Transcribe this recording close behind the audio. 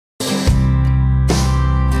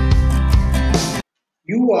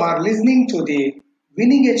You are listening to the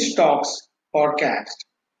Winning Edge Talks podcast.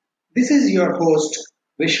 This is your host,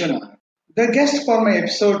 Vishwanath. The guest for my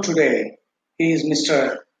episode today is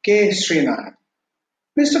Mr. K. Srinath.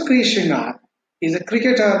 Mr. K. Srinath is a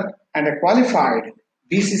cricketer and a qualified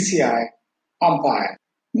BCCI umpire.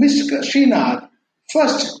 Mr. Srinath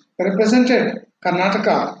first represented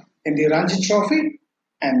Karnataka in the Ranji Trophy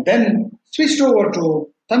and then switched over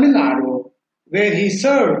to Tamil Nadu, where he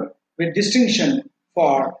served with distinction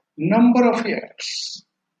for number of years.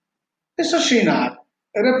 Mr. Srinath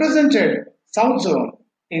represented South Zone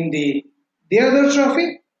in the Deodhar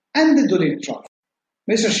Trophy and the Duleep Trophy.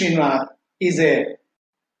 Mr. Srinath is a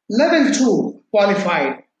Level 2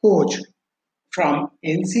 qualified coach from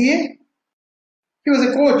NCA. He was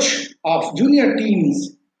a coach of junior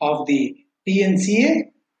teams of the TNCA.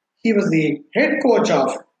 He was the head coach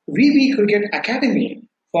of VB Cricket Academy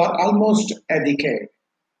for almost a decade.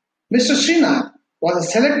 Mr. Srinath was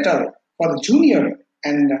a selector for the junior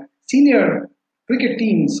and senior cricket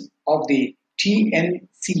teams of the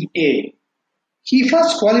TNCA. He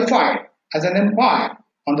first qualified as an umpire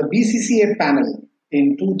on the BCCA panel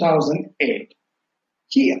in 2008.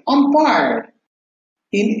 He umpired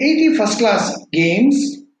in 80 first-class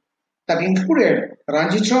games that included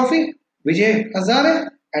Ranji Trophy, Vijay Hazare,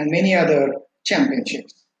 and many other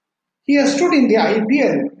championships. He has stood in the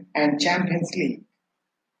IPL and Champions League.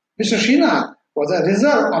 Mr. Srinath was a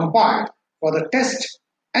reserve umpire for the Test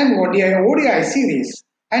and ODI series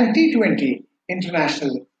and T20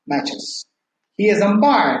 international matches. He has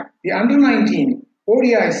umpired the Under-19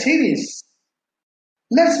 ODI series.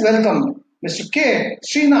 Let's welcome Mr. K.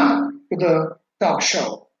 Srinath to the talk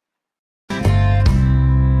show.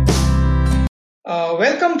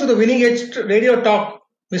 Welcome to the Winning Edge Radio Talk,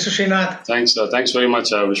 Mr. Srinath. Thanks very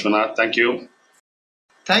much, Vishwanath. Thank you.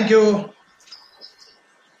 Thank you.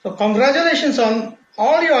 So, congratulations on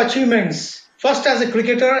all your achievements, first as a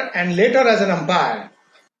cricketer and later as an umpire.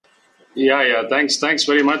 Yeah. Thanks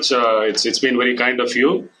very much. It's been very kind of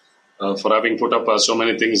you for having put up so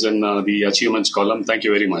many things in the achievements column. Thank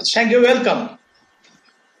you very much. Thank you. Welcome.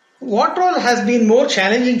 What role has been more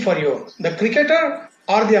challenging for you, the cricketer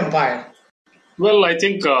or the umpire? Well, I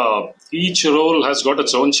think each role has got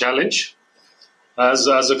its own challenge. As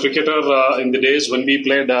a cricketer, in the days when we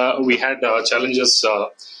played, we had challenges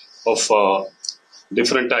of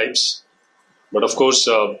different types. But of course,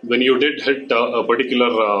 when you did hit a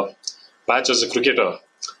particular patch as a cricketer,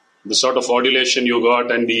 the sort of adulation you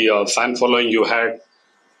got and the fan following you had,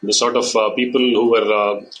 the sort of people who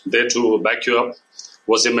were there to back you up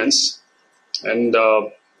was immense. And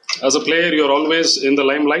as a player, you're always in the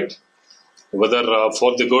limelight, whether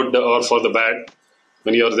for the good or for the bad.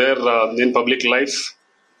 When you're there in public life,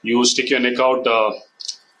 you stick your neck out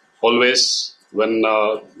always. When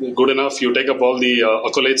good enough, you take up all the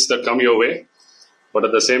accolades that come your way. But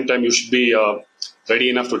at the same time, you should be ready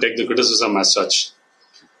enough to take the criticism as such.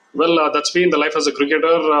 Well, that's been the life as a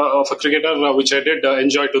cricketer, which I did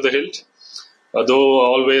enjoy to the hilt. Though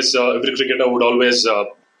always, every cricketer would always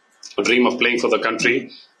dream of playing for the country.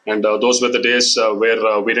 And those were the days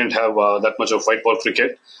where we didn't have that much of white ball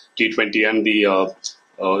cricket, T20 and the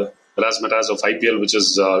razzmatazz of IPL, which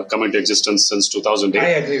has come into existence since 2008. I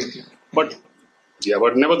agree with you.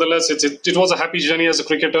 But nevertheless, it was a happy journey as a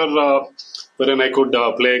cricketer, wherein I could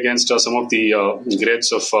play against some of the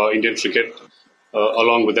greats of Indian cricket,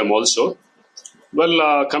 along with them also.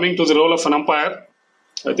 Well, coming to the role of an umpire,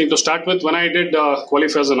 I think to start with, when I did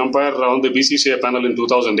qualify as an umpire on the BCCI panel in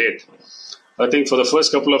 2008, I think for the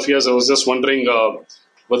first couple of years, I was just wondering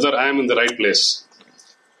whether I am in the right place.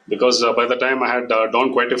 Because by the time I had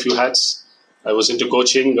donned quite a few hats, I was into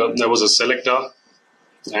coaching, I was a selector,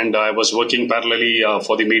 and I was working parallelly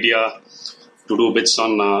for the media to do bits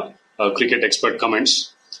on cricket expert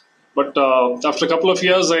comments. But after a couple of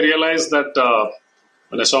years, I realized that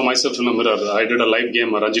when I saw myself in the mirror, I did a live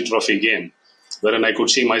game, a Ranji Trophy game, wherein I could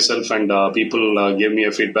see myself and people gave me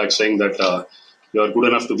a feedback saying that you are good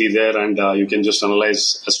enough to be there and you can just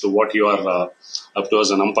analyze as to what you are up to as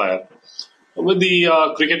an umpire. With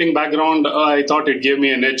the cricketing background, I thought it gave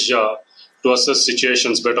me an edge to assess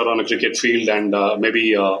situations better on a cricket field, and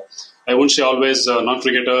maybe I wouldn't say always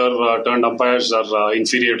non-cricketer turned umpires are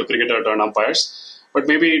inferior to cricketer turned umpires, but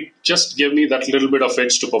maybe it just gave me that little bit of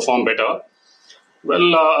edge to perform better.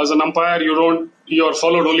 Well, as an umpire, you are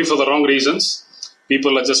followed only for the wrong reasons.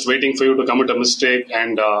 People are just waiting for you to commit a mistake,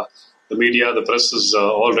 and the media, the press is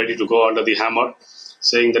all ready to go under the hammer,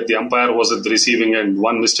 saying that the umpire was at the receiving end.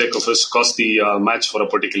 One mistake of his cost the match for a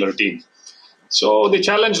particular team. So the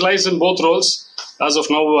challenge lies in both roles. As of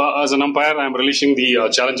now, as an umpire, I am relishing the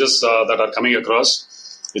challenges that are coming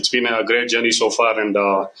across. it's been a great journey so far, and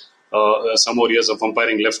some more years of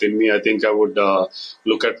umpiring left in me. I think I would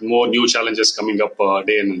look at more new challenges coming up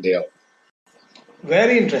day in and day out.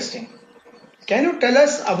 Very interesting. Can you tell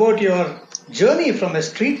us about your journey from a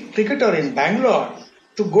street cricketer in Bangalore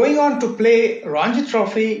to going on to play Ranji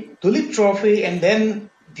Trophy, Tulip Trophy, and then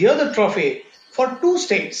the other trophy for two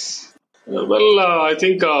states? I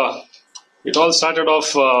think it all started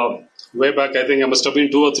off way back. I think I must have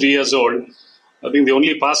been 2 or 3 years old. I think the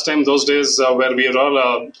only pastime those days where we were all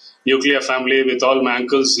a nuclear family with all my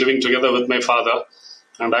uncles living together with my father,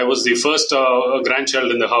 and I was the first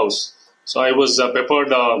grandchild in the house. So I was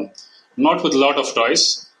peppered not with a lot of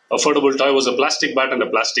toys. Affordable toy was a plastic bat and a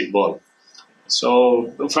plastic ball.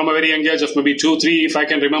 So from a very young age of maybe 2, 3, if I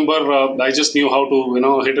can remember, I just knew how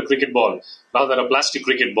to hit a cricket ball, rather a plastic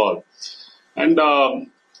cricket ball. And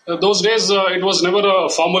those days it was never a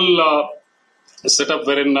formal setup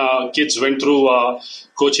wherein kids went through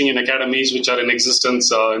coaching in academies which are in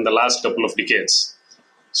existence in the last couple of decades.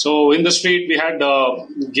 So in the street we had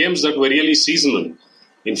games that were really seasonal.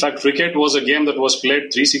 In fact, cricket was a game that was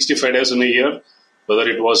played 365 days in a year, whether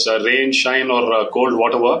it was rain, shine, or cold,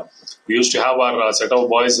 whatever. We used to have our set of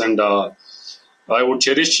boys, and I would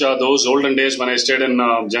cherish those olden days when I stayed in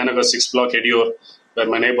Jayanagar 6th Block, Ediur, where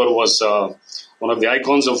my neighbor was one of the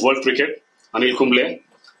icons of world cricket, Anil Kumble.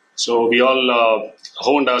 So we all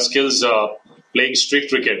honed our skills playing street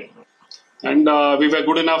cricket. And we were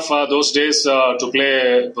good enough those days to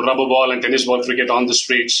play rubber ball and tennis ball cricket on the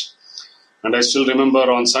streets. And I still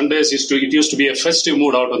remember on Sundays, it used to be a festive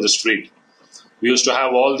mood out on the street. We used to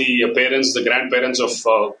have all the parents, the grandparents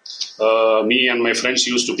of me and my friends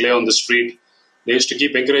used to play on the street. They used to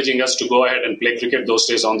keep encouraging us to go ahead and play cricket those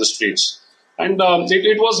days on the streets. And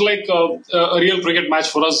it was like a real cricket match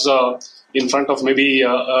for us in front of maybe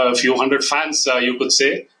a few hundred fans, you could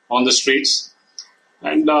say, on the streets.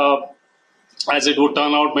 And as it would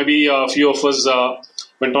turn out, maybe a few of us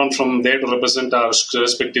went on from there to represent our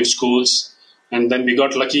respective schools. And then we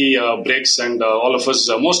got lucky breaks, and all of us,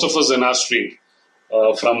 most of us in our street,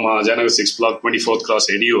 from Jayanagar 6th Block, 24th Cross,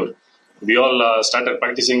 Ediur, we all started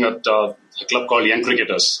practicing at a club called Young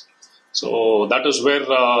Cricketers. So that is where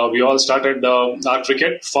we all started our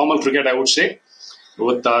cricket, formal cricket, I would say,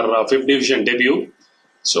 with our 5th Division debut.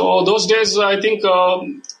 So those days, I think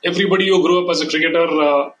everybody who grew up as a cricketer,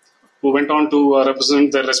 who went on to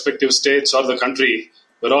represent their respective states or the country,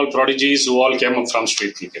 were all prodigies who all came up from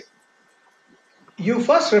street cricket. You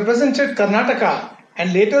first represented Karnataka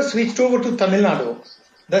and later switched over to Tamil Nadu,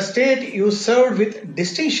 the state you served with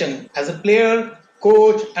distinction as a player,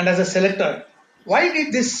 coach, and as a selector. Why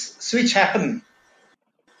did this switch happen?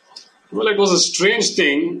 Well, it was a strange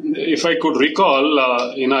thing. If I could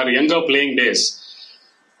recall, in our younger playing days,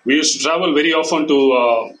 we used to travel very often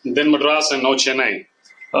to then Madras and now Chennai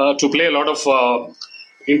to play a lot of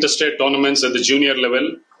interstate tournaments at the junior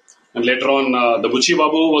level. And later on, the Buchi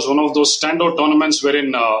Babu was one of those standout tournaments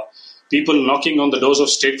wherein people knocking on the doors of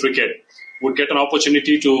state cricket would get an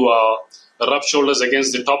opportunity to rub shoulders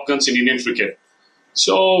against the top guns in Indian cricket.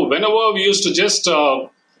 So whenever we used to just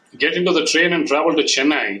get into the train and travel to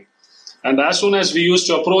Chennai, and as soon as we used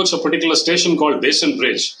to approach a particular station called Basin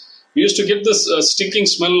Bridge, we used to get this stinking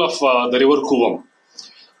smell of the river Kuvam.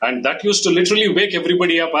 And that used to literally wake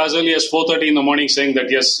everybody up as early as 4:30 in the morning saying that,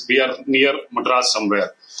 yes, we are near Madras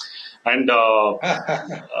somewhere. And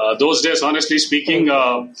those days, honestly speaking,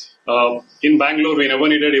 in Bangalore, we never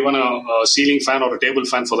needed even a ceiling fan or a table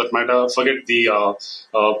fan for that matter. Forget the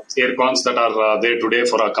air cons that are there today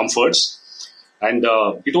for our comforts. And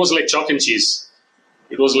it was like chalk and cheese.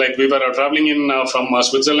 It was like we were traveling in from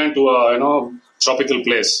Switzerland to a tropical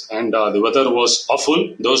place. And the weather was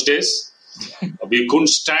awful those days. We couldn't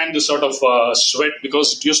stand the sort of sweat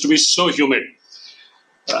because it used to be so humid.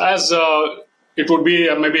 As it would be,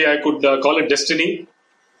 maybe I could call it destiny.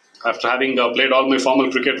 After having played all my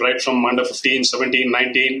formal cricket right from under 15, 17,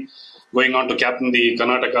 19, going on to captain the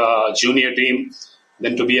Karnataka junior team,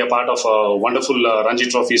 then to be a part of a wonderful Ranji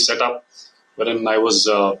Trophy setup, wherein I was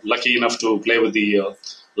lucky enough to play with the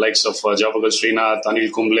likes of Mr Srinath,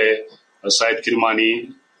 Anil Kumble, Syed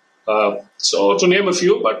Kirmani, so to name a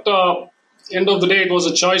few. But end of the day, it was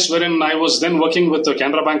a choice wherein I was then working with the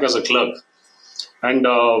Canara Bank as a clerk. And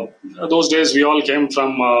those days, we all came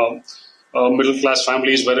from middle-class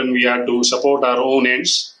families wherein we had to support our own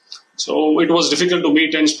ends. So it was difficult to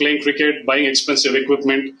meet ends playing cricket, buying expensive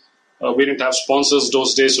equipment. We didn't have sponsors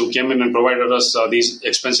those days who came in and provided us these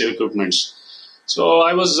expensive equipments. So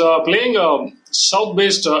I was playing a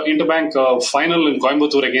South-based interbank final in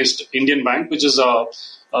Coimbatore against Indian Bank, which is a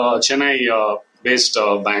Chennai-based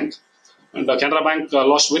bank. And Canara Bank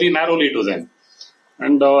lost very narrowly to them.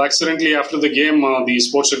 And accidentally, after the game, the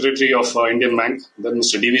sports secretary of Indian Bank, then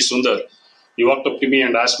Mr. D.V. Sundar, he walked up to me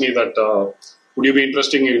and asked me that, would you be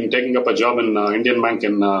interested in taking up a job in Indian Bank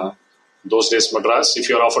in those days, Madras, if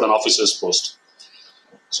you're offered an officer's post?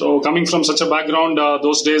 So coming from such a background,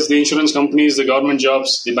 those days, the insurance companies, the government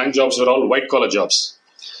jobs, the bank jobs were all white-collar jobs.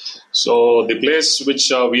 So the place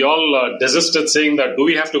which we all desisted saying that, do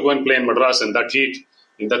we have to go and play in Madras in that heat,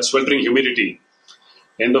 in that sweltering humidity?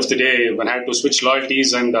 End of the day, when I had to switch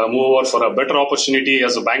loyalties and move over for a better opportunity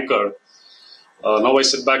as a banker, now I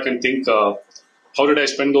sit back and think, how did I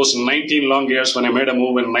spend those 19 long years when I made a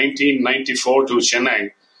move in 1994 to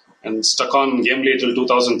Chennai and stuck on gamely till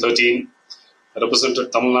 2013,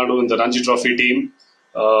 represented Tamil Nadu in the Ranji Trophy team,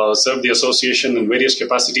 served the association in various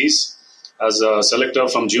capacities as a selector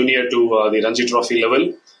from junior to the Ranji Trophy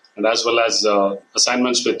level, and as well as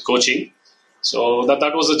assignments with coaching. So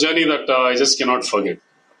that was a journey that I just cannot forget.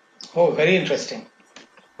 Oh, very interesting.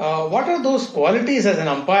 What are those qualities as an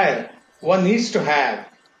umpire one needs to have?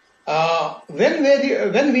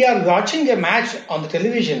 When we are watching a match on the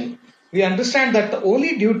television, we understand that the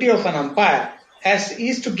only duty of an umpire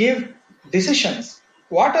is to give decisions.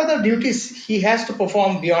 What are the duties he has to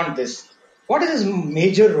perform beyond this? What is his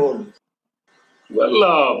major role?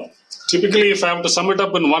 Well, typically, if I have to sum it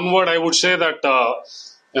up in one word, I would say that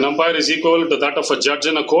an umpire is equal to that of a judge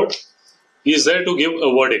in a court. He is there to give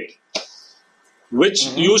a verdict, which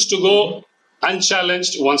used to go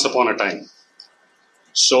unchallenged once upon a time.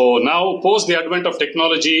 So now, post the advent of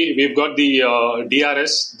technology, we've got the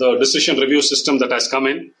DRS, the decision review system that has come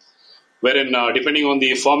in, wherein depending on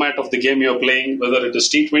the format of the game you're playing, whether it is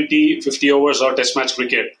T20, 50 overs or Test match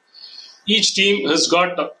cricket, each team has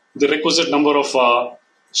got the requisite number of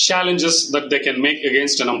challenges that they can make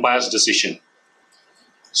against an umpire's decision.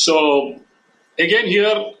 So again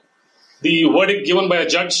here, the verdict given by a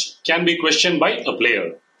judge can be questioned by a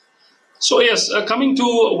player. So yes, coming to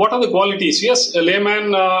what are the qualities? Yes, a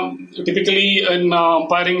layman, typically in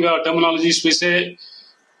umpiring terminologies, we say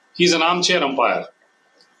he's an armchair umpire.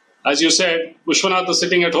 As you said, Vishwanath is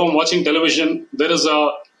sitting at home watching television. There is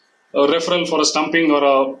a referral for a stumping or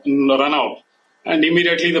a run out. And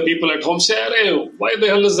immediately the people at home say, hey, why the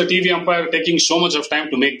hell is the TV umpire taking so much of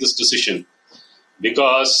time to make this decision?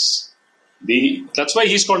 Because that's why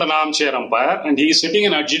he's called an armchair umpire, and he is sitting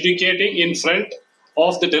and adjudicating in front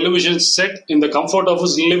of the television set in the comfort of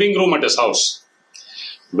his living room at his house.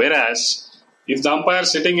 Whereas, if the umpire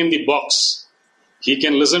is sitting in the box, he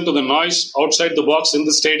can listen to the noise outside the box in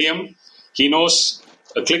the stadium. He knows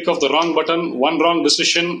a click of the wrong button, one wrong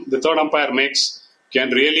decision the third umpire makes can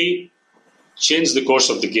really change the course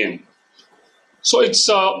of the game. So it's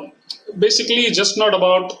basically just not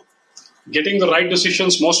about getting the right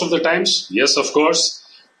decisions most of the times. Yes, of course,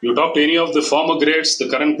 you talk to any of the former greats, the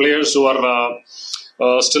current players who are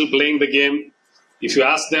still playing the game. If you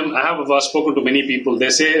ask them, I have spoken to many people, they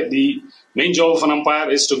say the main job of an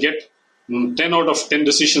umpire is to get 10 out of 10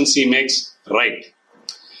 decisions he makes right.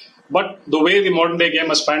 But the way the modern day game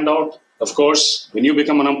has panned out, of course, when you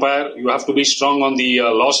become an umpire, you have to be strong on the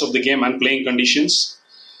laws of the game and playing conditions.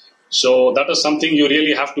 So that is something you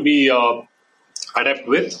really have to be adept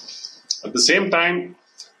with. At the same time,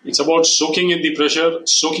 it's about soaking in the pressure,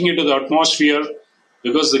 soaking into the atmosphere,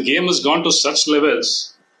 because the game has gone to such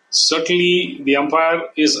levels. Certainly, the umpire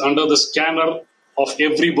is under the scanner of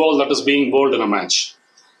every ball that is being bowled in a match.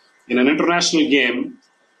 In an international game,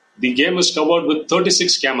 the game is covered with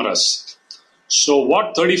 36 cameras. So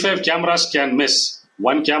what 35 cameras can miss,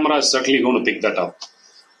 one camera is certainly going to pick that up.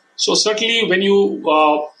 So certainly when you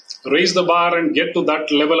raise the bar and get to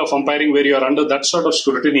that level of umpiring where you are under that sort of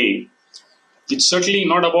scrutiny, it's certainly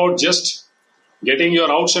not about just getting your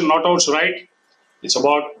outs and not outs right. It's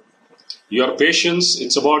about your patience.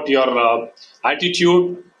 It's about your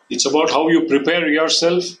attitude. It's about how you prepare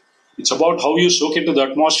yourself. It's about how you soak into the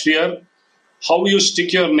atmosphere, how you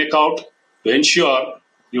stick your neck out to ensure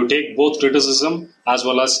you take both criticism as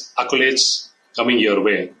well as accolades coming your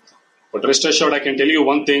way. But rest assured, I can tell you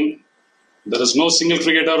one thing. There is no single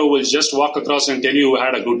cricketer who will just walk across and tell you who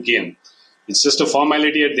had a good game. It's just a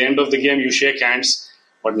formality. At the end of the game, you shake hands.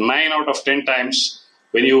 But 9 out of 10 times,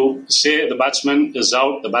 when you say the batsman is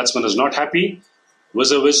out, the batsman is not happy.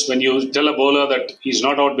 Vis-a-vis, when you tell a bowler that he's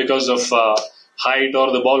not out because of height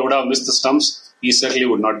or the ball would have missed the stumps, he certainly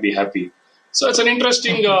would not be happy. So it's an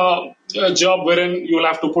interesting job wherein you will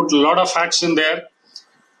have to put a lot of facts in there.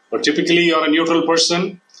 But typically, you're a neutral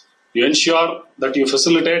person. You ensure that you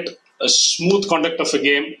facilitate a smooth conduct of a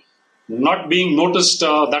game, not being noticed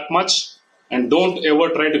that much, and don't ever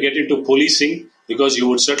try to get into policing because you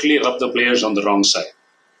would certainly rub the players on the wrong side.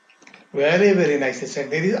 Very, very nicely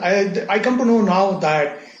said. I come to know now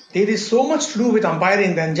that there is so much to do with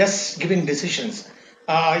umpiring than just giving decisions.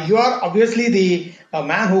 You are obviously the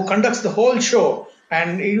man who conducts the whole show,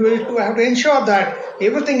 and you will have to ensure that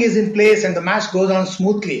everything is in place and the match goes on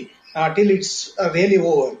smoothly till it's really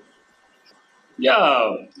over.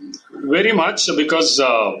 Yeah, very much because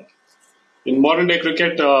in modern day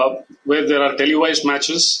cricket, where there are televised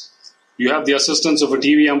matches, you have the assistance of a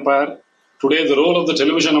TV umpire. Today, the role of the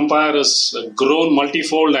television umpire has grown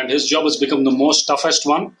multifold, and his job has become the most toughest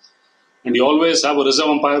one. And you always have a reserve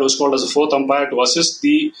umpire who's called as a fourth umpire to assist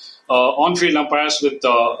the on-field umpires with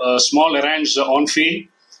small errands on-field.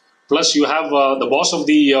 Plus, you have the boss of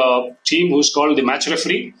the team who's called the match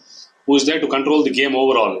referee, who is there to control the game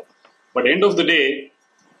overall. But end of the day,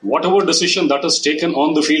 whatever decision that is taken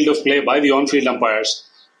on the field of play by the on-field umpires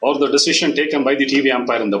or the decision taken by the TV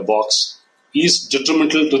umpire in the box is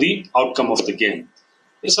detrimental to the outcome of the game.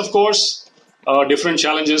 Yes, of course, different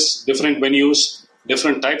challenges, different venues,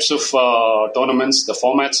 different types of tournaments, the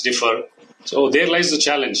formats differ. So there lies the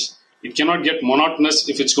challenge. It cannot get monotonous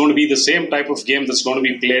if it's going to be the same type of game that's going to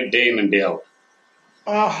be played day in and day out.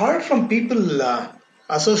 Heard from people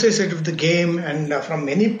associated with the game and from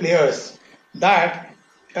many players that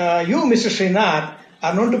you, Mr. Srinath,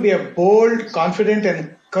 are known to be a bold, confident,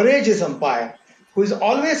 and courageous umpire who is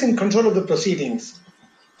always in control of the proceedings.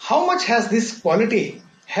 How much has this quality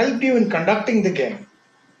helped you in conducting the game?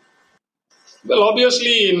 Well,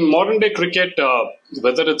 obviously, in modern day cricket,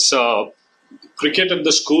 whether it's cricket at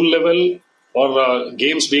the school level or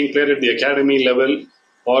games being played at the academy level,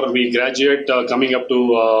 or we graduate coming up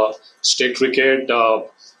to state cricket,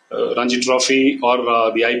 Ranji Trophy, or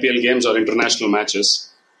the IPL games or international matches.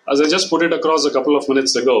 As I just put it across a couple of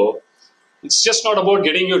minutes ago, it's just not about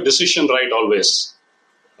getting your decision right always.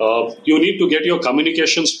 You need to get your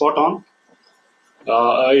communication spot on.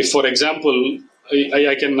 If, for example,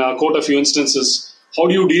 I can quote a few instances. How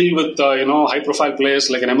do you deal with high-profile players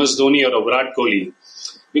like an MS Dhoni or a Virat Kohli?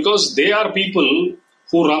 Because they are people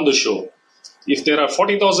who run the show. If there are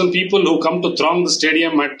 40,000 people who come to throng the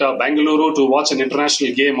stadium at Bangalore to watch an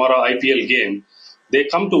international game or an IPL game, they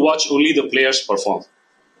come to watch only the players perform.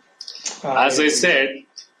 As I I said,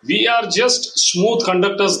 we are just smooth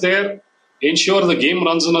conductors there, ensure the game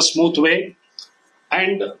runs in a smooth way.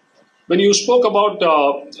 And when you spoke about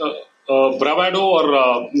bravado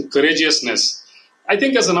or courageousness, I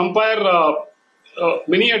think as an umpire,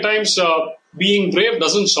 many a times being brave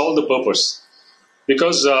doesn't solve the purpose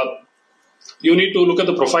because you need to look at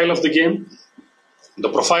the profile of the game, the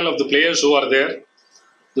profile of the players who are there,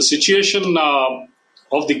 the situation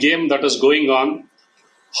of the game that is going on,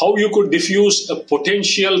 how you could diffuse a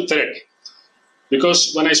potential threat.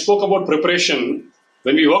 Because when I spoke about preparation,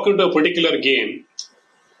 when we walk into a particular game,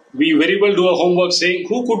 we very well do a homework saying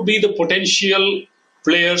who could be the potential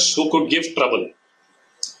players who could give trouble.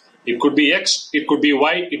 It could be X, it could be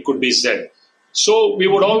Y, it could be Z. So we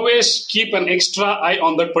would always keep an extra eye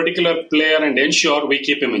on that particular player and ensure we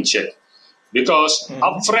keep him in check. Because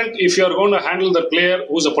upfront, if you are going to handle the player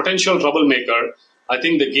who's a potential troublemaker, I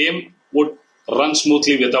think the game would run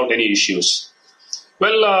smoothly without any issues.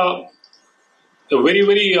 Well, a very,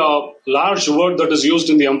 very large word that is used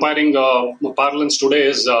in the umpiring parlance today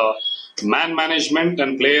is man management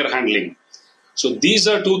and player handling. So these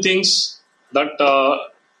are two things that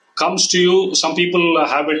comes to you. Some people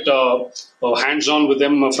have it hands-on with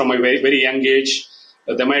them from a very, very young age.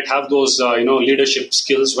 They might have those leadership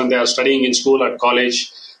skills when they are studying in school or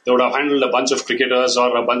college. They would have handled a bunch of cricketers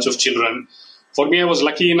or a bunch of children. For me, I was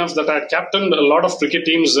lucky enough that I had captained a lot of cricket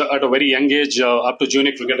teams at a very young age up to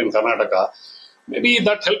junior cricket in Karnataka. Maybe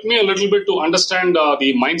that helped me a little bit to understand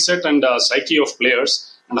the mindset and psyche of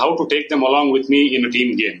players and how to take them along with me in a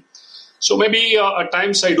team game. So maybe at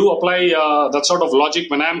times I do apply that sort of logic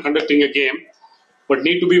when I am conducting a game, but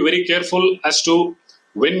need to be very careful as to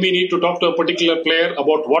when we need to talk to a particular player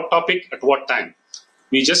about what topic at what time.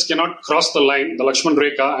 We just cannot cross the line, the Lakshman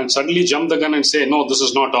Rekha, and suddenly jump the gun and say, no, this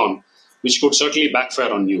is not on, which could certainly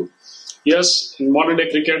backfire on you. Yes, in modern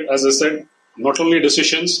day cricket, as I said, not only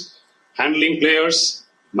decisions, handling players,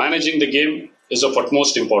 managing the game is of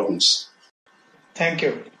utmost importance. Thank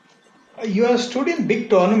you. You have stood in big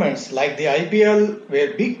tournaments like the IPL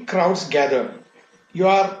where big crowds gather. You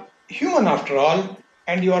are human after all,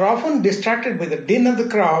 and you are often distracted by the din of the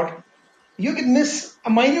crowd. You can miss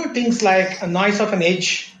minute things like a noise of an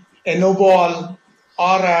edge, a no ball,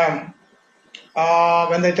 or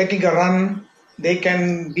when they're taking a run, they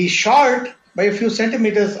can be short by a few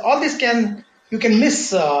centimeters. All this can you can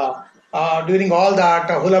miss during all that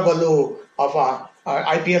hula baloo of a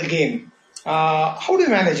IPL game. How do you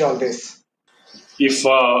manage all this? If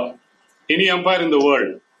any umpire in the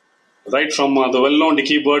world, right from the well-known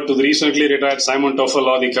Dickie Bird to the recently retired Simon Toffel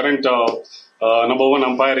or the current number one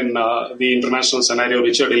umpire in the international scenario,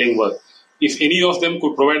 Richard Illingworth, if any of them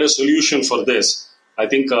could provide a solution for this, I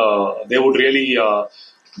think they would really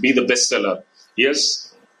be the bestseller.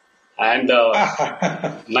 Yes, and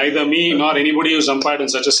neither me nor anybody who's umpired in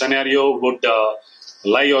such a scenario would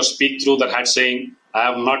lie or speak through their hat saying, I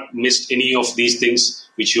have not missed any of these things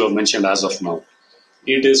which you have mentioned as of now.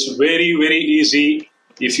 It is very, very easy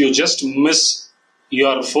if you just miss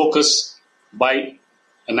your focus by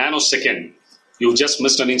a nanosecond. You've just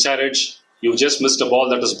missed an inside edge. You've just missed a ball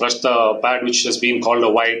that has brushed the pad which has been called a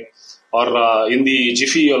wide. Or in the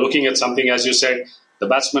jiffy, you're looking at something, as you said, the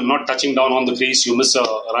batsman not touching down on the crease, you miss a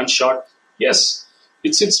run shot. Yes,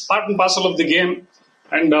 it's part and parcel of the game.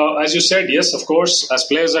 And as you said, yes, of course, as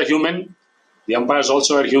players are human, the umpires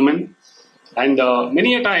also are human. And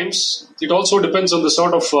many a times, it also depends on the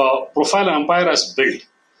sort of profile an umpire has built,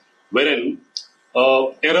 wherein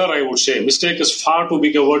error, I would say, mistake is far too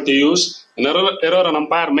big a word to use. An error an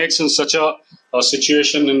umpire makes in such a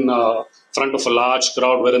situation in front of a large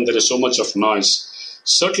crowd wherein there is so much of noise.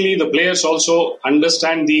 Certainly, the players also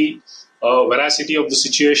understand the veracity of the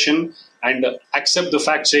situation and accept the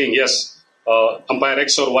fact saying, yes, umpire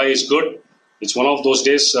X or Y is good. It's one of those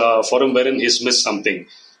days for him wherein he's missed something.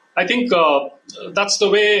 I think that's the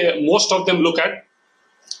way most of them look at.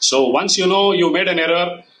 So once you know you made an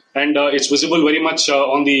error and it's visible very much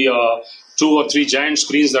on the 2 or 3 giant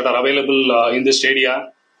screens that are available in the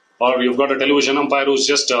stadia, or you've got a television umpire who's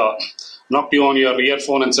just knocked you on your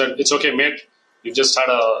earphone and said, it's okay, mate, you've just had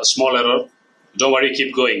a small error. Don't worry,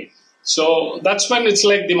 keep going. So that's when it's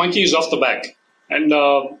like the monkey is off the back. And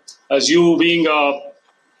as you being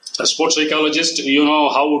a sports psychologist, you know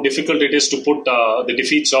how difficult it is to put the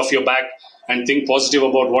defeats off your back and think positive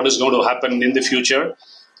about what is going to happen in the future.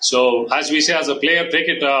 So as we say, as a player, take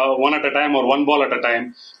it one at a time or one ball at a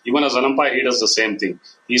time. Even as an umpire, he does the same thing.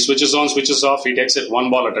 He switches on, switches off, he takes it one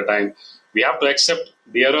ball at a time. We have to accept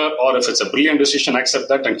the error, or if it's a brilliant decision, accept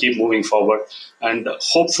that and keep moving forward. And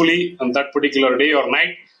hopefully on that particular day or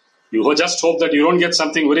night, you just hope that you don't get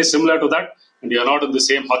something very similar to that and you're not in the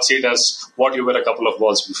same hot seat as what you were a couple of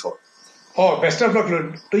balls before. Oh, best of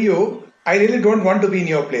luck to you. I really don't want to be in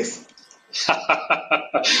your place.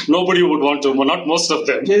 Nobody would want to, not most of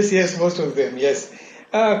them. Yes, most of them, yes.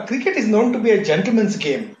 Cricket is known to be a gentleman's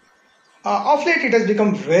game. Of late, it has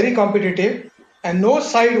become very competitive and no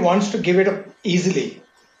side wants to give it up easily.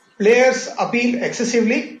 Players appeal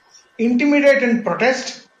excessively, intimidate and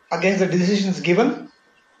protest against the decisions given,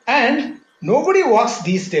 and nobody walks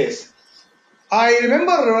these days. I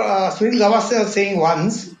remember Sunil Gavaskar saying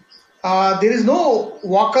once, there is no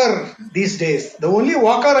walker these days. The only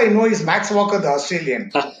walker I know is Max Walker, the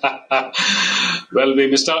Australian. Well, we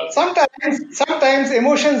missed out. Sometimes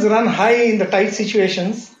emotions run high in the tight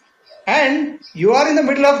situations, and you are in the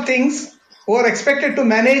middle of things who are expected to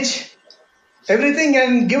manage everything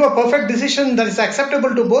and give a perfect decision that is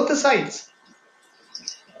acceptable to both the sides.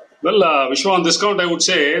 Well, Vishwa, on this count, I would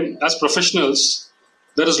say, as professionals,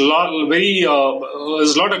 there is a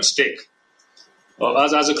lot at stake.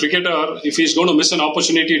 As a cricketer, if he's going to miss an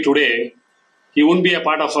opportunity today, he wouldn't be a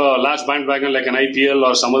part of a large bandwagon like an IPL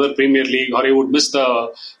or some other Premier League, or he would miss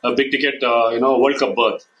the big ticket, World Cup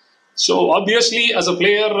berth. So obviously, as a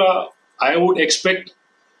player, I would expect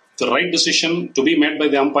the right decision to be made by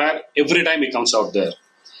the umpire every time he comes out there.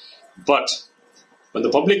 But when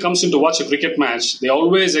the public comes in to watch a cricket match, they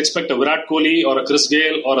always expect a Virat Kohli or a Chris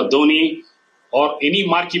Gayle or a Dhoni or any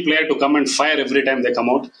marquee player to come and fire every time they come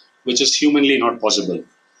out, which is humanly not possible.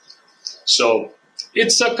 So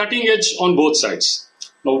it's a cutting edge on both sides.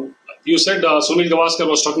 Now, you said Sunil Gavaskar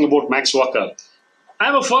was talking about Max Walker. I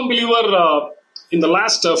am a firm believer in the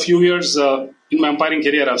last few years in my umpiring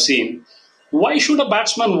career I've seen, why should a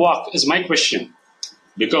batsman walk is my question.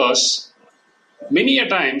 Because many a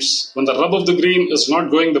times when the rub of the green is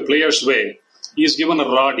not going the player's way, he is given a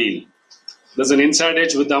raw deal. There's an inside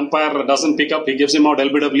edge with the umpire doesn't pick up, he gives him out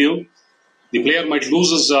LBW. The player might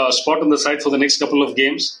lose his spot on the side for the next couple of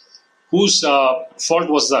games. Whose fault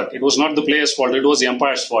was that? It was not the player's fault, it was the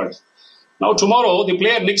umpire's fault. Now tomorrow, the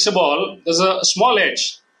player nicks a ball, there's a small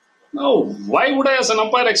edge. Now, why would I as an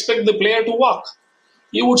umpire expect the player to walk?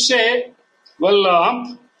 He would say, well,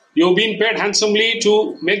 ump, you've been paid handsomely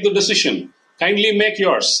to make the decision. Kindly make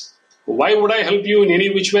yours. Why would I help you in any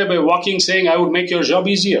which way by walking, saying I would make your job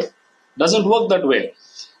easier? Doesn't work that way.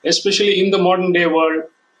 Especially in the modern day world,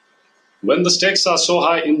 when the stakes are so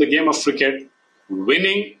high in the game of cricket,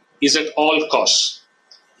 winning is at all costs,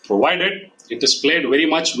 provided it is played very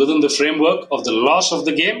much within the framework of the laws of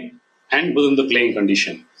the game and within the playing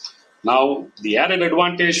condition. Now, the added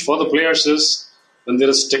advantage for the players is when there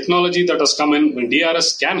is technology that has come in, when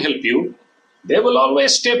DRS can help you, they will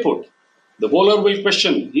always stay put. The bowler will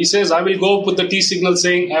question. He says, I will go up with the T signal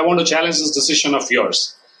saying, I want to challenge this decision of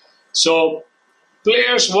yours. So,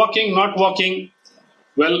 players walking, not walking,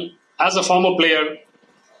 well, as a former player,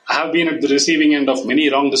 I have been at the receiving end of many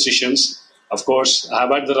wrong decisions. Of course, I have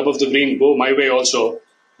had the rub of the green go my way also.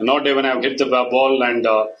 Not even I have hit the ball and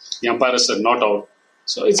the umpire said not out.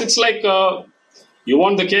 So it's like you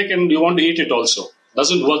want the cake and you want to eat it also.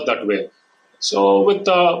 Doesn't work that way. So with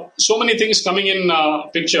so many things coming in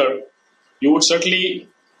picture, you would certainly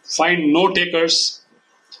find no takers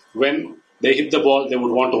when they hit the ball. They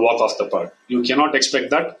would want to walk off the park. You cannot expect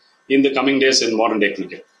that in the coming days in modern day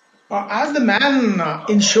cricket. As the man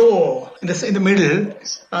in show in the middle,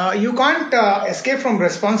 you can't escape from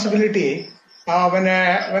responsibility when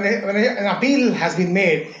an appeal has been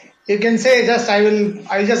made. You can say I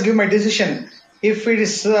will just give my decision. If it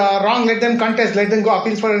is wrong, let them contest, let them go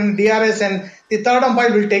appeal for an DRS, and the third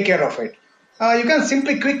umpire will take care of it. You can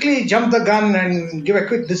simply quickly jump the gun and give a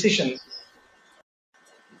quick decision.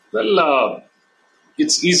 Well,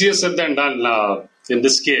 it's easier said than done in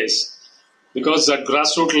this case. Because at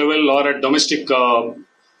grassroots level or at domestic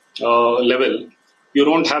level, you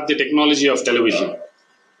don't have the technology of television,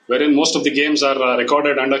 wherein most of the games are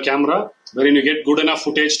recorded under camera, wherein you get good enough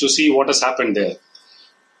footage to see what has happened there.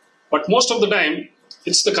 But most of the time,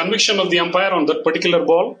 it's the conviction of the umpire on that particular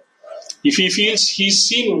ball. If he feels he's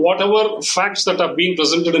seen whatever facts that are being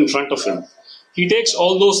presented in front of him, he takes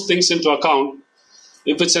all those things into account.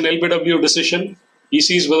 If it's an LBW decision, he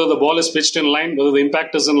sees whether the ball is pitched in line, whether the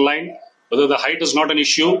impact is in line, whether the height is not an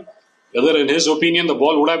issue, whether in his opinion the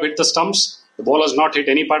ball would have hit the stumps, the ball has not hit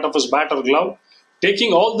any part of his bat or glove.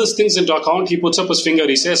 Taking all these things into account, he puts up his finger,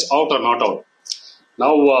 he says out or not out.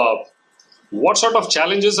 Now, what sort of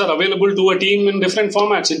challenges are available to a team in different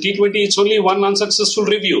formats? In T20, it's only one unsuccessful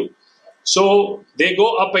review. So they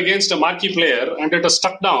go up against a marquee player and it is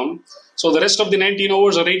stuck down. So the rest of the 19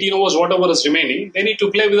 overs or 18 overs, whatever is remaining, they need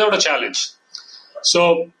to play without a challenge.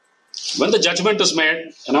 So when the judgment is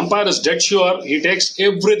made, an umpire is dead sure he takes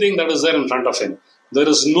everything that is there in front of him. There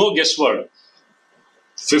is no guesswork.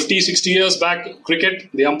 50, 60 years back, cricket,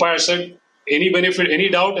 the umpire said, any benefit, any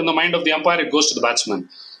doubt in the mind of the umpire, it goes to the batsman.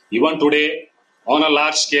 Even today, on a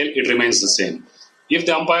large scale, it remains the same. If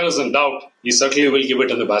the umpire is in doubt, he certainly will give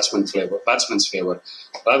it in the batsman's favor.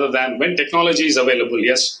 Rather than when technology is available,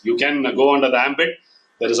 yes, you can go under the ambit.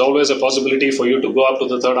 There is always a possibility for you to go up to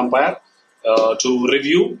the third umpire to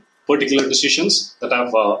review particular decisions that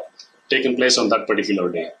have taken place on that particular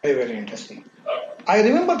day. Very, very interesting. I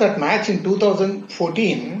remember that match in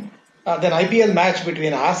 2014, the IPL match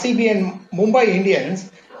between RCB and Mumbai Indians,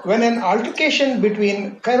 when an altercation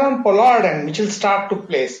between Kieron Pollard and Mitchell Stark took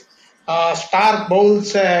place. Stark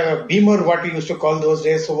bowls beamer, what we used to call those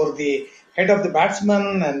days, over the head of the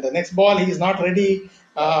batsman, and the next ball he is not ready.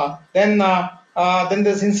 Then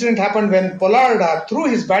this incident happened when Pollard threw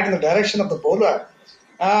his bat in the direction of the bowler.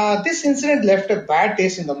 This incident left a bad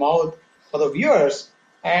taste in the mouth for the viewers,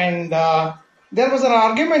 and there was an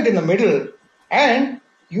argument in the middle, and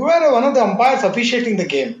you were one of the umpires officiating the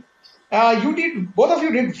game. Both of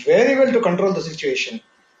you did very well to control the situation.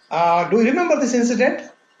 Do you remember this incident?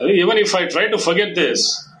 Even if I try to forget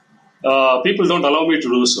this, people don't allow me to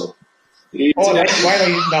do so. Why are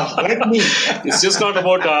you now? Let me. It's just not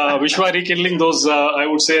about Vishwa rekindling those, I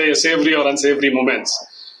would say, savory or unsavory moments.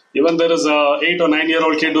 Even there is a 8 or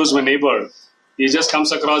 9-year-old kid who's my neighbor. He just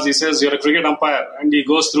comes across, he says, you're a cricket umpire. And he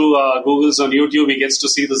goes through Googles on YouTube, he gets to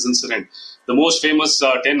see this incident. The most famous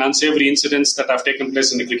 10 unsavory incidents that have taken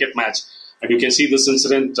place in a cricket match. And you can see this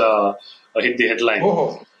incident hit the headline.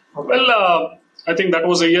 Oh, okay. Well, I think that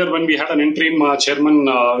was a year when we had an interim chairman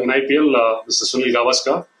in IPL, Mr. Sunil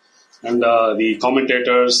Gavaskar. And the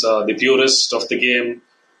commentators, the purists of the game,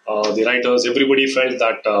 the writers, everybody felt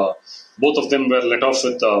that both of them were let off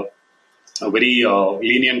with very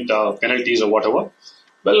lenient penalties or whatever.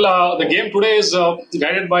 Well, the game today is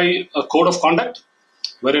guided by a code of conduct,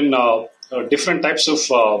 wherein different types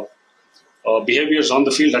of behaviors on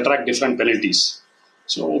the field attract different penalties.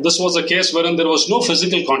 So this was a case wherein there was no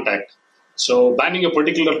physical contact. So banning a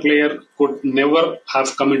particular player could never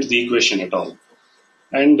have come into the equation at all.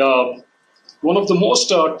 And one of the most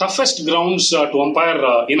toughest grounds to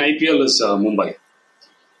umpire in IPL is Mumbai.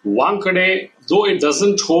 Wankhede, though it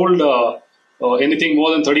doesn't hold anything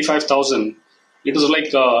more than 35,000, it is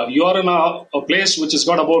like you are in a place which has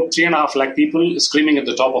got about 3.5 lakh people screaming at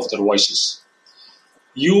the top of their voices.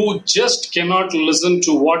 You just cannot listen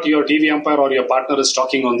to what your TV umpire or your partner is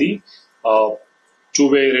talking on the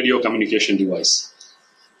two-way radio communication device.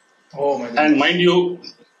 Oh my And goodness. mind you,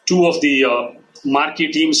 two of the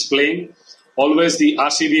marquee teams playing, always the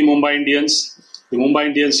RCB Mumbai Indians, the Mumbai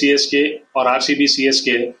Indians CSK or RCB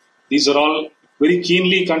CSK. These are all very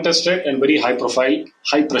keenly contested and very high profile,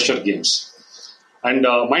 high pressure games. And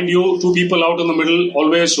mind you, two people out in the middle,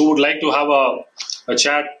 always who would like to have a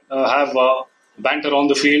chat, have banter on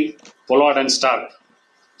the field, Pollard and Stark.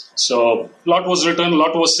 So, lot was written,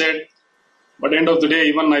 lot was said, but end of the day,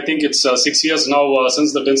 even I think it's 6 years now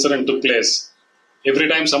since that incident took place. Every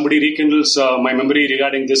time somebody rekindles my memory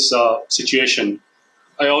regarding this situation,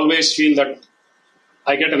 I always feel that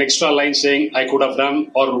I get an extra line saying I could have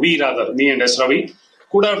done, or we rather, me and S. Ravi,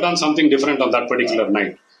 could have done something different on that particular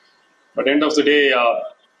night. But end of the day,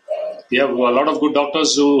 we have a lot of good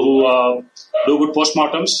doctors who do good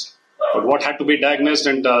postmortems. But what had to be diagnosed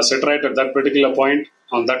and set right at that particular point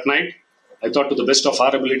on that night, I thought to the best of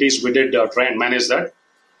our abilities, we did try and manage that.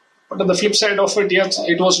 But on the flip side of it, yes,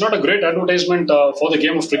 it was not a great advertisement for the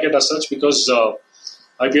game of cricket as such because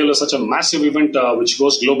IPL is such a massive event which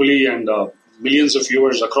goes globally and millions of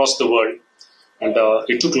viewers across the world. And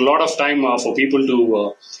it took a lot of time for people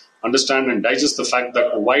to understand and digest the fact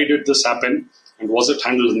that why did this happen and was it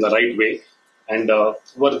handled in the right way and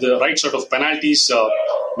were the right sort of penalties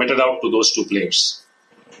meted out to those two players.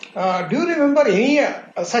 Do you remember any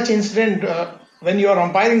such incident when your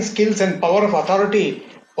umpiring skills and power of authority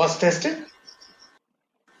was tested?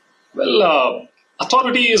 Well,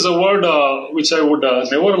 authority is a word which I would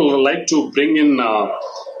never like to bring in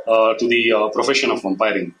to the profession of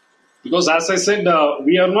umpiring. Because, as I said,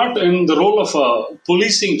 we are not in the role of a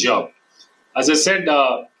policing job. As I said,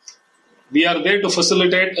 we are there to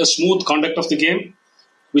facilitate a smooth conduct of the game.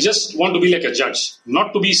 We just want to be like a judge,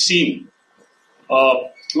 not to be seen. Uh,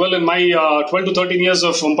 well, in my 12 to 13 years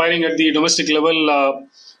of umpiring at the domestic level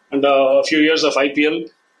and a few years of IPL,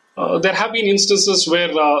 there have been instances where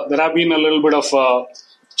there have been a little bit of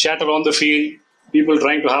chatter on the field, people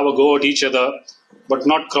trying to have a go at each other, but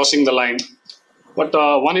not crossing the line. But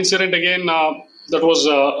one incident again that was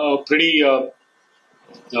pretty uh,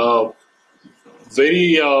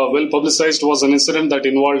 very well publicized was an incident that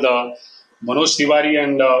involved Manoj Tiwari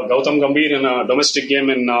and Gautam Gambhir in a domestic game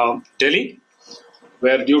in Delhi,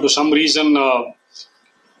 where due to some reason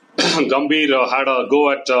Gambhir had a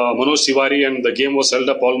go at Manoj Tiwari and the game was held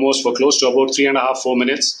up almost for close to about 3.5 4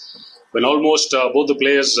 minutes when almost both the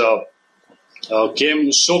players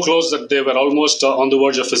came so close that they were almost on the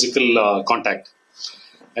verge of physical contact.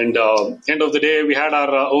 And end of the day, we had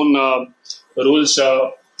our own rules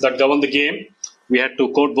that govern the game. We had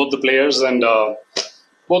to quote both the players, and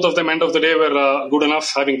both of them, end of the day, were good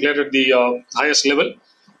enough, having played at the highest level.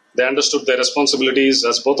 They understood their responsibilities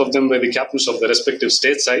as both of them were the captains of their respective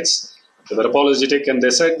state sides. They were apologetic, and they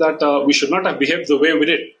said that we should not have behaved the way we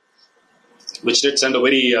did, which did send a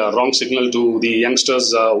very wrong signal to the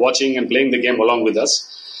youngsters watching and playing the game along with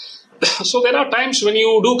us. So there are times when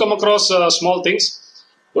you do come across small things,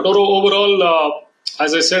 but overall,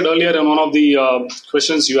 as I said earlier in one of the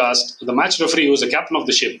questions you asked, the match referee, who is the captain of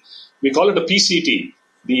the ship, we call it a PCT.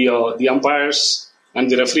 The umpires and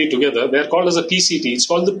the referee together, they are called as a PCT. It's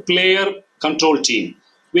called the player control team.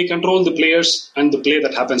 We control the players and the play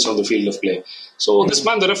that happens on the field of play. So this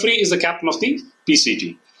man, the referee, is the captain of the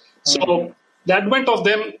PCT. So the advent of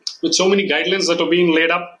them with so many guidelines that are being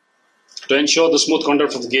laid up to ensure the smooth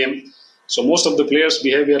conduct of the game. So most of the players'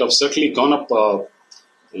 behavior have certainly gone up a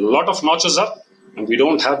lot of notches up, and we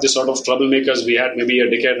don't have the sort of troublemakers we had maybe a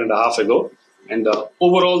decade and a half ago. And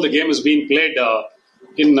overall, the game is being played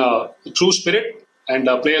in true spirit, and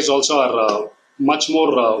players also are much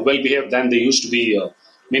more well behaved than they used to be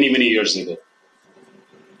many years ago.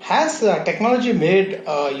 Has technology made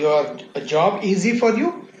your job easy for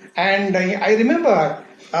you? And I remember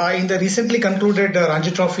in the recently concluded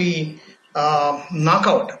Ranji Trophy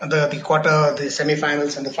knockout, the quarter, the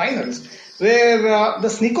semi-finals, and the finals, where the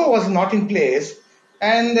sneaker was not in place,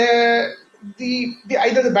 and the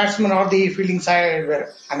either the batsman or the fielding side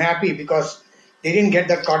were unhappy because they didn't get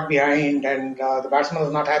that caught behind, and the batsman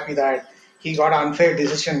was not happy that he got an unfair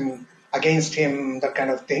decision against him, that kind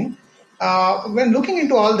of thing. When looking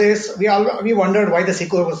into all this, we wondered why the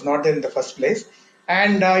sequel was not there in the first place,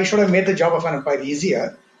 and he should have made the job of an umpire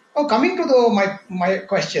easier. Now, coming to my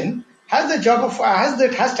question, has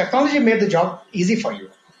technology made the job easy for you?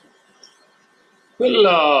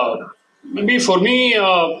 Well, maybe for me,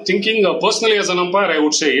 thinking personally as an umpire, I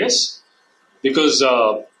would say yes, because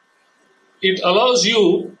it allows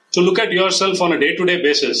you to look at yourself on a day-to-day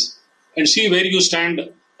basis and see where you stand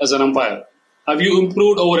as an umpire. Have you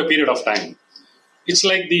improved over a period of time? It's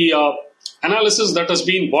like the analysis that has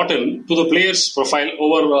been brought in to the player's profile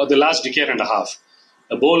over the last decade and a half.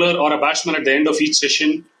 a bowler or a batsman at the end of each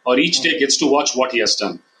session or each day gets to watch what he has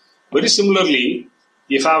done. Very similarly,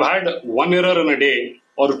 if I've had one error in a day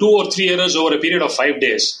or 2 or 3 errors over a period of 5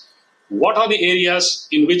 days, what are the areas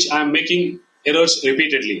in which I'm making errors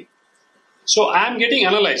repeatedly? So I'm getting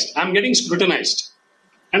analyzed, I'm getting scrutinized.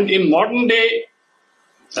 And in modern day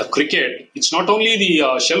cricket, it's not only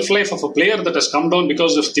the shelf life of a player that has come down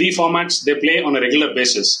because of 3 formats they play on a regular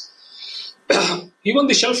basis. Even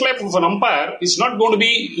the shelf life of an umpire is not going to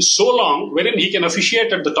be so long wherein he can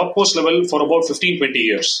officiate at the topmost level for about 15-20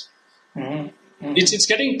 years. Mm-hmm. Mm-hmm. It's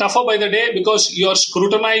getting tougher by the day because you are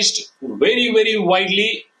scrutinized very, very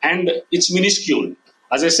widely and it's minuscule.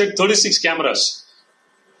 As I said, 36 cameras.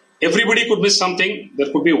 Everybody could miss something.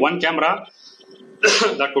 There could be one camera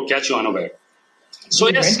that could catch you unaware. So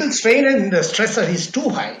The yes, mental strain and the stress is too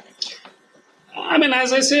high. I mean,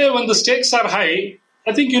 as I say, when the stakes are high,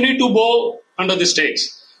 I think you need to bow under the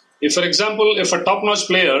stakes. If, for example, if a top-notch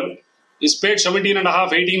player is paid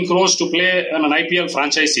 17.5, 18 crores to play on an IPL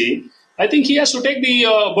franchisee, I think he has to take the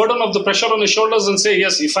burden of the pressure on his shoulders and say,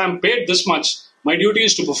 yes, if I'm paid this much, my duty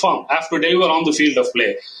is to perform. I have to deliver on the field of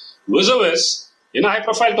play. Vis-a-vis, in a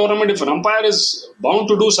high-profile tournament, if an umpire is bound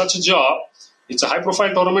to do such a job, it's a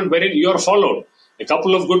high-profile tournament wherein you are followed. A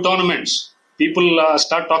couple of good tournaments, people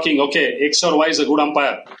start talking, okay, X or Y is a good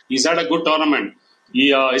umpire. He's had a good tournament.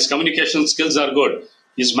 His communication skills are good.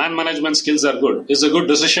 His man management skills are good. He's a good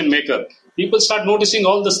decision maker. People start noticing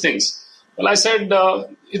all these things. Well, I said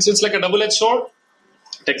it's like a double-edged sword.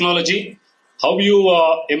 Technology, how you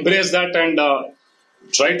embrace that and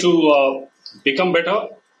try to become better.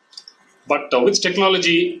 But with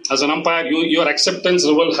technology, as an umpire, your acceptance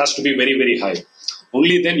level has to be very, very high.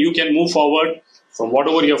 Only then you can move forward from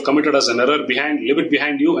whatever you have committed as an error behind, leave it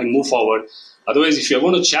behind you and move forward. Otherwise, if you're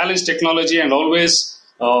going to challenge technology and always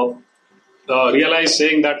realize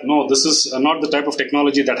saying that, no, this is not the type of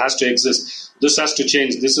technology that has to exist. This has to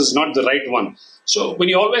change. This is not the right one. So when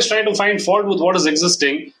you always try to find fault with what is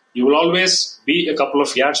existing, you will always be a couple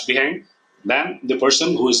of yards behind than the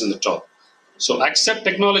person who is in the top. So accept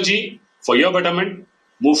technology for your betterment,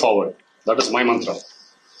 move forward. That is my mantra.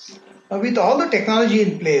 With all the technology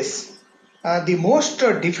in place, the most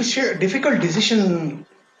difficult decision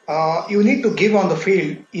you need to give on the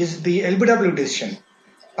field is the LBW decision.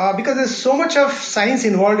 Because there's so much of science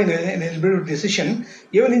involved in an LBW decision,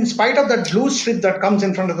 even in spite of that blue strip that comes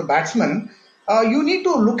in front of the batsman, you need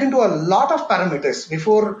to look into a lot of parameters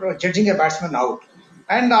before judging a batsman out.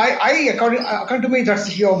 And according to me,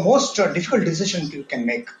 that's your most difficult decision you can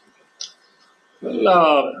make.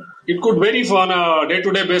 Well, it could vary on a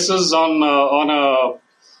day-to-day basis, on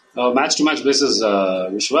a match-to-match basis,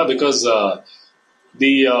 Vishwa, because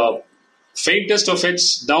the faintest of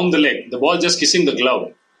hits down the leg, the ball just kissing the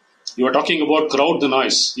glove. You are talking about crowd, the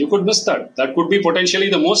noise. You could miss that. That could be potentially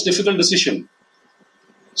the most difficult decision.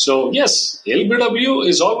 So yes, LBW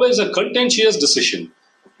is always a contentious decision.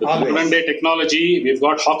 With modern day technology, we've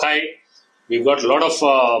got Hawkeye, we've got a lot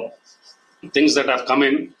of things that have come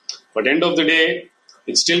in. But end of the day,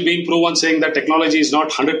 it's still being proven saying that technology is not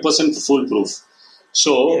 100% foolproof.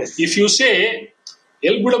 So Yes. if you say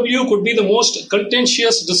LBW could be the most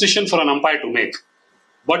contentious decision for an umpire to make,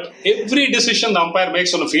 but every decision the umpire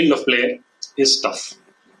makes on a field of play is tough.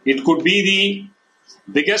 It could be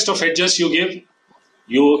the biggest of edges you give.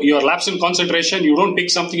 Your lapse in concentration, you don't pick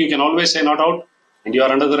something, you can always say not out, and you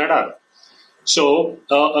are under the radar. So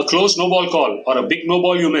a close no ball call or a big no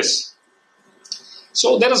ball you miss.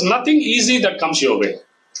 So there is nothing easy that comes your way.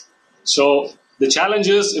 So the challenge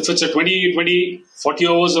is, if it's a 20, 40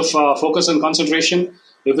 hours of focus and concentration,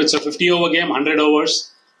 if it's a 50-over game, 100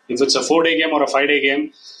 hours, if it's a 4-day game or a 5-day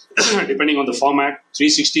game, depending on the format,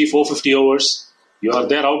 360, 450 hours, you are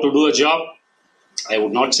there out to do a job. I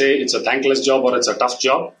would not say it's a thankless job or it's a tough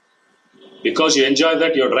job. Because you enjoy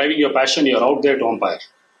that, you're driving your passion, you're out there to umpire.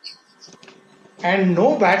 And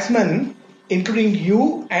no batsman, including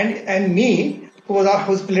you and me,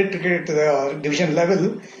 who's played cricket at the division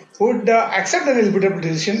level, would accept an LBW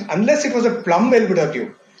decision unless it was a plumb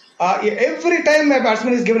LBW. Every time a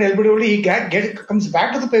batsman is given LBW, he comes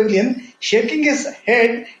back to the pavilion, shaking his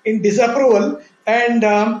head in disapproval, and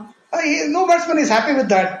no batsman is happy with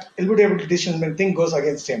that LBW decision when thing goes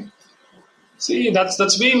against him. See,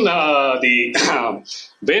 that's been the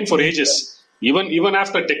bane for ages. Even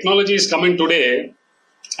after technology is coming today,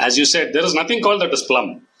 as you said, there is nothing called that as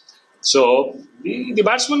plumb. So the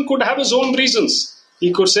batsman could have his own reasons.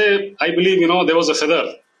 He could say, I believe, there was a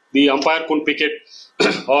feather. The umpire couldn't pick it,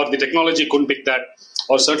 or the technology couldn't pick that,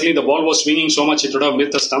 or certainly the ball was swinging so much it would have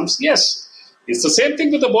missed the stumps. Yes, it's the same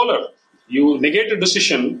thing with the bowler. You negate a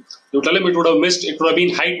decision, You tell him it would have missed, it would have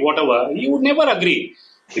been height, whatever. He would never agree.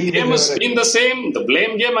 The He will game has never been agree. the same. The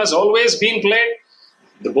blame game has always been played.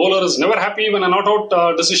 The bowler is never happy when a not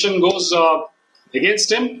out decision goes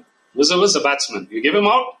against him. Vis-a-vis the batsman. You give him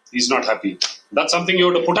out, he's not happy. That's something you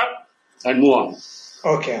have to put up and move on.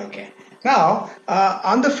 Okay, okay. Now,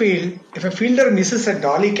 on the field, if a fielder misses a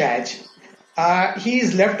dolly catch, he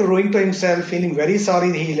is left rowing to himself, feeling very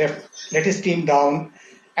sorry he let his team down.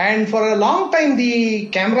 And for a long time, the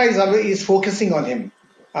camera is always is focusing on him.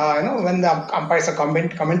 When the umpires are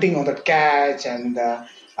commenting on that catch and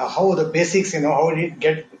how the basics, how he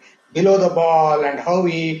get below the ball and how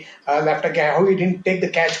he left a how he didn't take the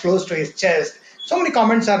catch close to his chest. So many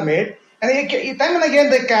comments are made, and time and again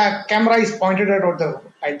the camera is pointed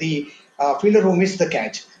at the fielder who missed the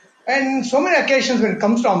catch. And so many occasions when it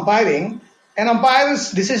comes to umpiring, an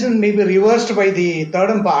umpire's decision may be reversed by the third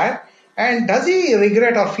umpire. And does he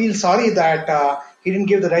regret or feel sorry that he didn't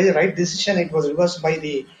give the right decision? It was reversed by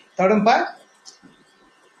the third umpire.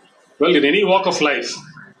 Well, in any walk of life,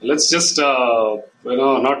 let's just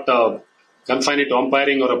not confine it to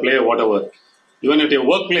umpiring or a play or whatever. Even at your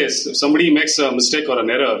workplace, if somebody makes a mistake or an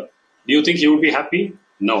error, do you think you would be happy?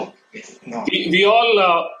 No. No. We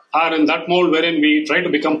all are in that mold wherein we try to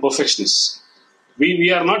become perfectionists.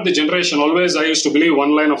 We are not the generation. Always, I used to believe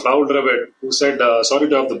one line of Rahul Dravid, who said, sorry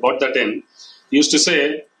to have brought that in. He used to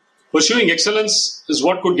say, pursuing excellence is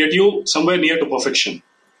what could get you somewhere near to perfection.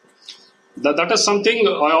 That is something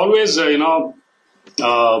I always,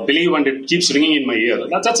 believe, and it keeps ringing in my ear.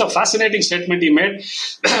 That's a fascinating statement he made,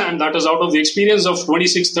 and that is out of the experience of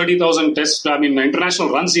 30,000 tests, international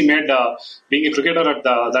runs he made, being a cricketer at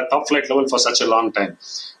that top flight level for such a long time.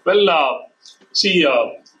 Well,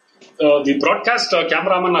 the broadcast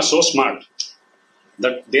cameramen are so smart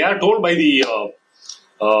that they are told by the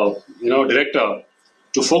director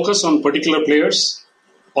to focus on particular players.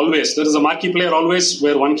 Always, there is a marquee player always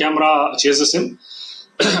where one camera chases him.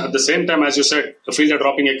 At the same time, as you said, a fielder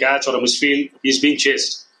dropping a catch or a misfield, he's being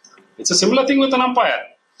chased. It's a similar thing with an umpire.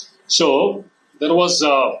 So there was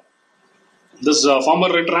this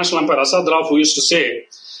former international umpire Asad Rauf who used to say,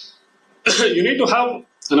 you need to have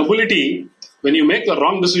an ability when you make the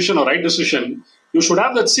wrong decision or right decision. You should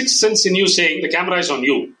have that sixth sense in you saying the camera is on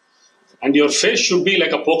you, and your face should be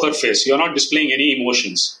like a poker face. You're not displaying any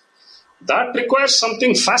emotions. That requires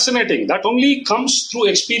something fascinating. That only comes through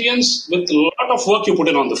experience with a lot of work you put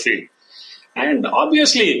in on the field. And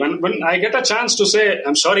obviously, when I get a chance to say,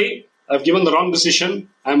 I'm sorry, I've given the wrong decision,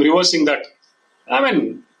 I'm reversing that.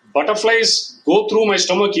 Butterflies go through my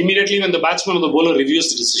stomach immediately when the batsman or the bowler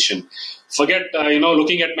reviews the decision. Forget,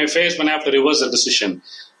 looking at my face when I have to reverse the decision.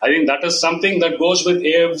 I think that is something that goes with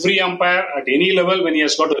every umpire at any level when he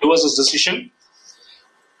has got to reverse his decision.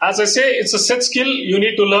 As I say, it's a set skill you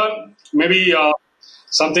need to learn. Maybe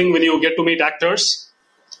something when you get to meet actors,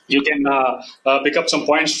 you can pick up some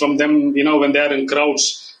points from them. When they are in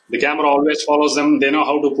crowds, the camera always follows them. They know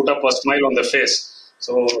how to put up a smile on their face.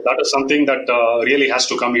 So that is something that really has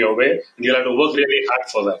to come your way, and you'll have to work really hard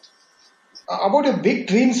for that. About your big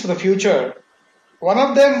dreams for the future, one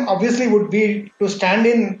of them obviously would be to stand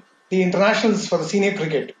in the internationals for the senior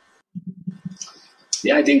cricket.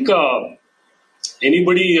 Yeah, I think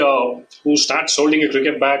anybody who starts holding a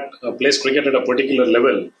cricket bat, plays cricket at a particular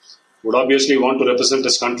level, would obviously want to represent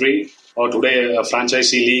his country, or today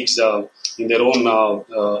franchisee leagues in their own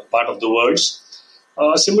part of the world.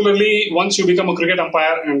 Similarly, once you become a cricket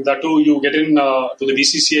umpire and that too you get in to the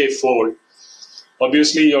BCCI fold,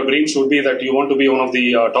 obviously your dreams would be that you want to be one of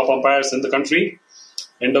the top umpires in the country.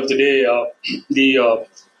 End of the day, the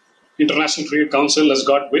International Cricket Council has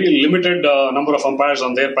got very limited number of umpires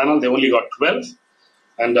on their panel. They only got 12.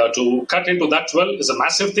 And to cut into that 12 is a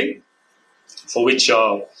massive thing, for which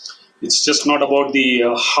it's just not about the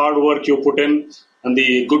hard work you put in and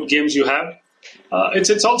the good games you have.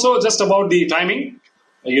 It's also just about the timing.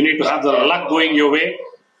 You need to have the luck going your way,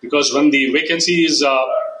 because when the vacancy is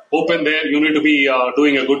open there, you need to be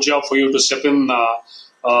doing a good job for you to step in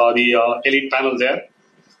the elite panel there.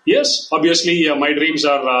 Yes, obviously my dreams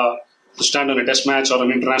are to stand on a test match or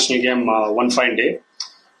an international game one fine day.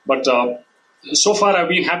 But so far I've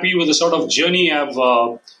been happy with the sort of journey I've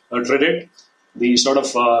treaded, the sort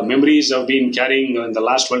of memories I've been carrying in the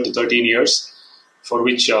last 12 to 13 years, for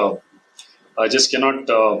which I just cannot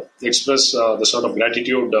express the sort of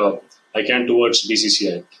gratitude I can towards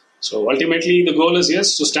BCCI. So ultimately the goal is,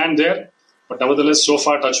 yes, to stand there, but nevertheless, so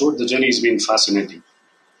far, touch wood, the journey has been fascinating.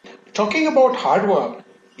 Talking about hard work,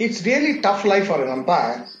 it's really tough life for an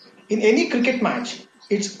umpire. In any cricket match,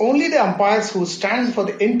 it's only the umpires who stand for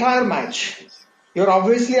the entire match. You're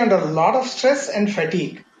obviously under a lot of stress and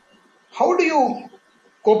fatigue. How do you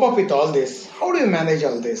cope up with all this? How do you manage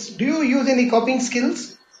all this? Do you use any coping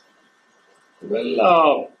skills?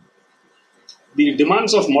 Well, the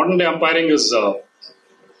demands of modern day umpiring is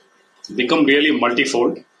become really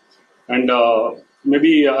multifold, and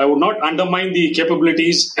maybe I would not undermine the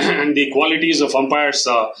capabilities and the qualities of umpires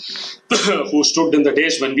who stood in the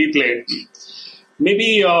days when we played.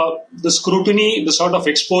 Maybe the scrutiny, the sort of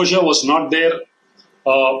exposure was not there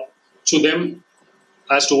uh, to them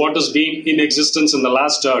as to what has been in existence in the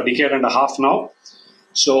last decade and a half now.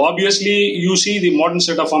 So obviously, you see the modern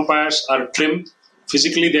set of umpires are trim,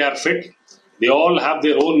 physically they are fit. They all have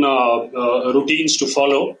their own routines to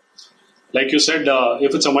follow. Like you said,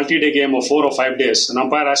 if it's a multi-day game of 4 or 5 days, an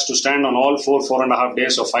umpire has to stand on all 4.5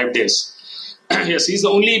 days or 5 days. Yes, he's the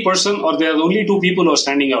only person, or there are only two people who are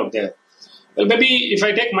standing out there. Well, maybe if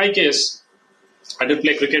I take my case, I did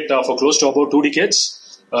play cricket for close to about 2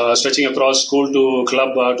 decades, stretching across school to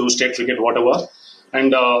club to state cricket, whatever.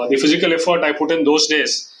 And the physical effort I put in those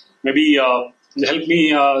days maybe helped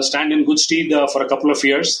me stand in good stead for a couple of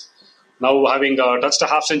years. Now, having touched a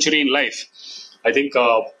half century in life, I think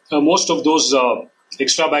most of those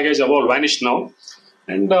extra baggage have all vanished now.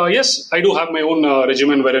 And yes, I do have my own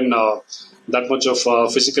regimen wherein that much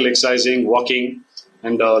of physical exercising, walking,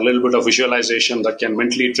 and a little bit of visualization that can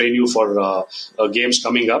mentally train you for games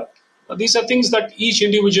coming up. These are things that each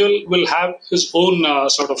individual will have his own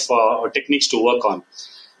sort of techniques to work on.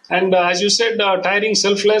 And as you said, tiring,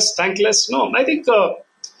 selfless, thankless. No, I think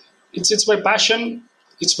it's my passion.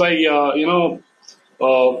 It's my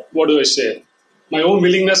what do I say? My own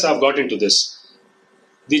willingness. I've got into this.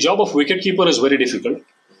 The job of wicketkeeper is very difficult.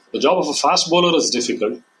 The job of a fast bowler is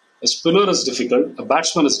difficult. A spinner is difficult. A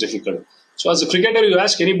batsman is difficult. So as a cricketer, you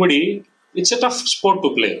ask anybody, it's a tough sport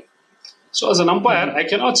to play. So as an umpire, I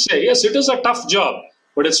cannot say, yes, it is a tough job,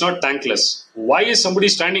 but it's not thankless. Why is somebody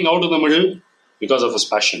standing out in the middle? Because of his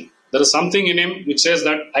passion. There is something in him which says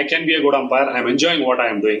that I can be a good umpire. I'm enjoying what I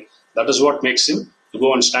am doing. That is what makes him to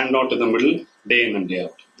go and stand out in the middle day in and day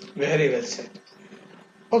out. Very well said.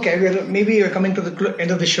 Okay, well, maybe we're coming to the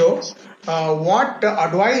end of the show. What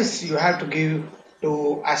advice you have to give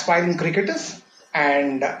to aspiring cricketers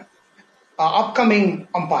and upcoming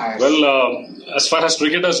umpires? Well, as far as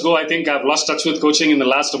cricketers go, I think I've lost touch with coaching in the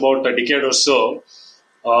last about a decade or so.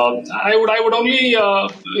 I would only,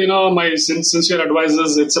 my sincere advice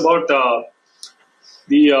is it's about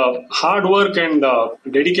the hard work and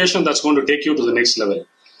dedication that's going to take you to the next level.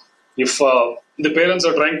 If the parents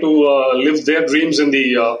are trying to live their dreams in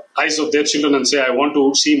the eyes of their children and say, I want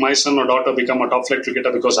to see my son or daughter become a top flight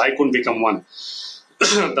cricketer because I couldn't become one,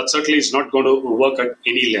 that certainly is not going to work at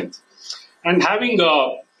any length. And having a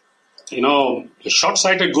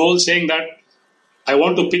short-sighted goal saying that I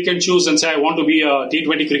want to pick and choose and say I want to be a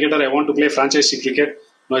T20 cricketer, I want to play franchise cricket,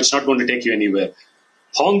 no, it's not going to take you anywhere.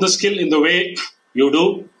 Hone the skill in the way you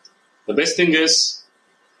do. The best thing is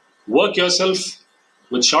work yourself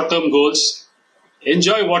with short-term goals.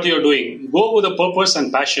 Enjoy what you're doing. Go with a purpose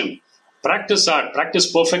and passion. Practice hard.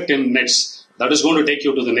 Practice perfect in nets. That is going to take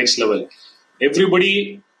you to the next level.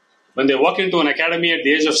 Everybody, when they walk into an academy at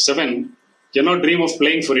the age of 7, cannot dream of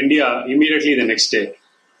playing for India immediately the next day.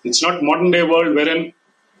 It's not modern day world wherein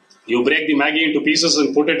you break the Maggie into pieces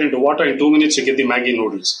and put it into water. In 2 minutes you get the Maggie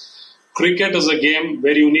noodles. Cricket is a game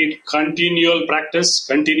where you need continual practice,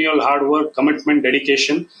 continual hard work, commitment,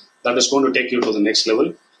 dedication. That is going to take you to the next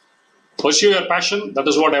level. Pursue your passion. That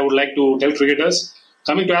is what I would like to tell cricketers.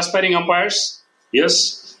 Coming to aspiring umpires,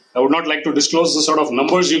 yes, I would not like to disclose the sort of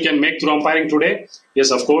numbers you can make through umpiring today.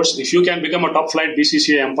 Yes, of course, if you can become a top flight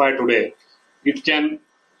BCCI umpire today, it can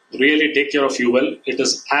really take care of you well. It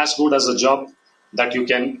is as good as a job that you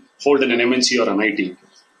can hold in an MNC or an IT.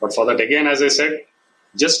 But for that, again, as I said,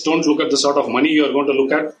 just don't look at the sort of money you are going to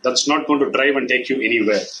look at. That's not going to drive and take you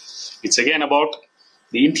anywhere. It's again about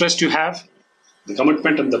the interest you have, the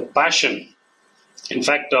commitment and the passion. In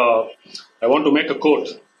fact, I want to make a quote.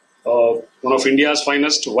 One of India's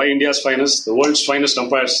finest, why India's finest, the world's finest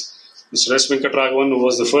umpires, Mr. S. Venkatraghavan, who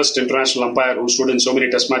was the first international umpire who stood in so many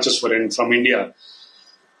test matches from India.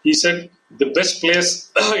 He said, the best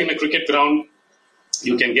place in a cricket ground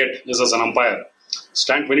you can get is as an umpire.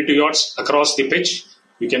 Stand 22 yards across the pitch.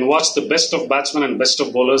 You can watch the best of batsmen and best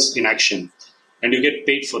of bowlers in action. And you get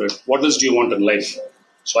paid for it. What else do you want in life?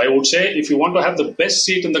 So I would say if you want to have the best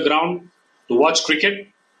seat in the ground to watch cricket,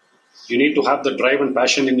 you need to have the drive and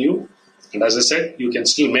passion in you. And as I said, you can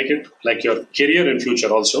still make it like your career in future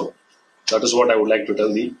also. That is what I would like to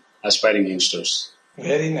tell the aspiring youngsters.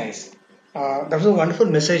 Very nice. That was a wonderful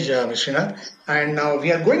message, Mr. Srinath. And now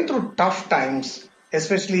we are going through tough times,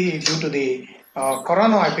 especially due to the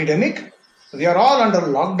corona epidemic. We are all under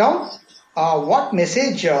lockdown. What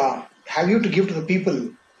message have you to give to the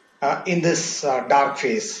people in this dark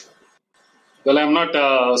phase? Well, I'm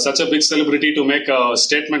not such a big celebrity to make a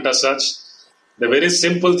statement as such. The very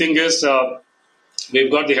simple thing is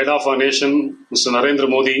we've got the head of our nation, Mr. Narendra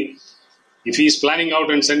Modi. If he's planning out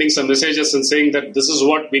and sending some messages and saying that this is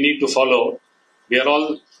what we need to follow, we are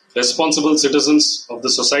all responsible citizens of the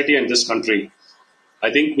society and this country.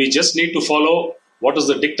 I think we just need to follow what is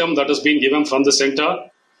the dictum that has been given from the center.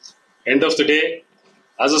 End of the day,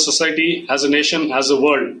 as a society, as a nation, as a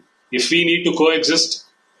world, if we need to coexist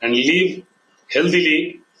and live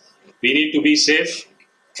healthily, we need to be safe,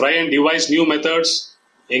 try and devise new methods,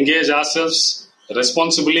 engage ourselves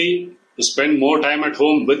responsibly to spend more time at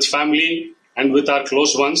home with family and with our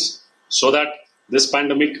close ones so that this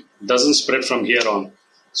pandemic doesn't spread from here on.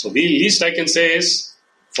 So the least I can say is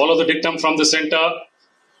follow the dictum from the center.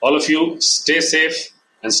 All of you stay safe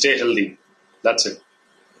and stay healthy. That's it.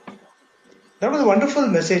 That was a wonderful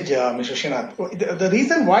message, Mr. Srinath. The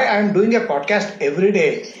reason why I'm doing a podcast every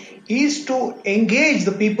day is to engage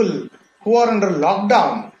the people who are under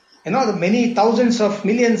lockdown. You know, the many thousands of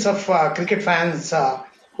millions of cricket fans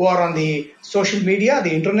who are on the social media,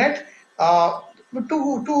 the internet,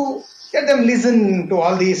 to let them listen to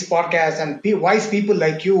all these podcasts and wise people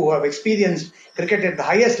like you who have experienced cricket at the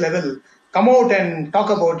highest level come out and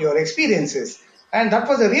talk about your experiences. And that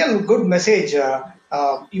was a real good message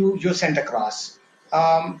you sent across.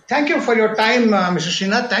 Thank you for your time, Mr.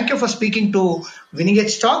 Srinath. Thank you for speaking to Winning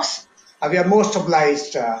Edge Talks. We are most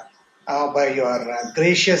obliged by your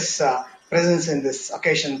gracious presence in this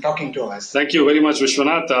occasion talking to us. Thank you very much,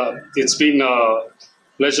 Vishwanath. It's been a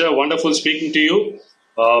pleasure, wonderful speaking to you.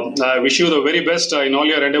 I wish you the very best in all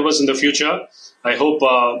your endeavors in the future. I hope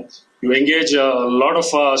you engage a lot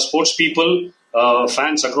of sports people,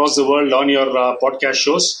 fans across the world on your podcast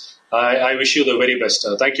shows. I wish you the very best.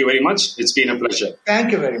 Thank you very much. It's been a pleasure.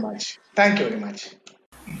 Thank you very much. Thank you very much.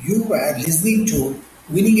 You were listening to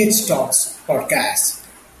Winning Edge Talks podcast.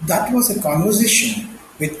 That was a conversation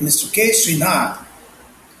with Mr. K. Srinath,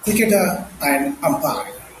 cricketer and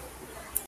umpire.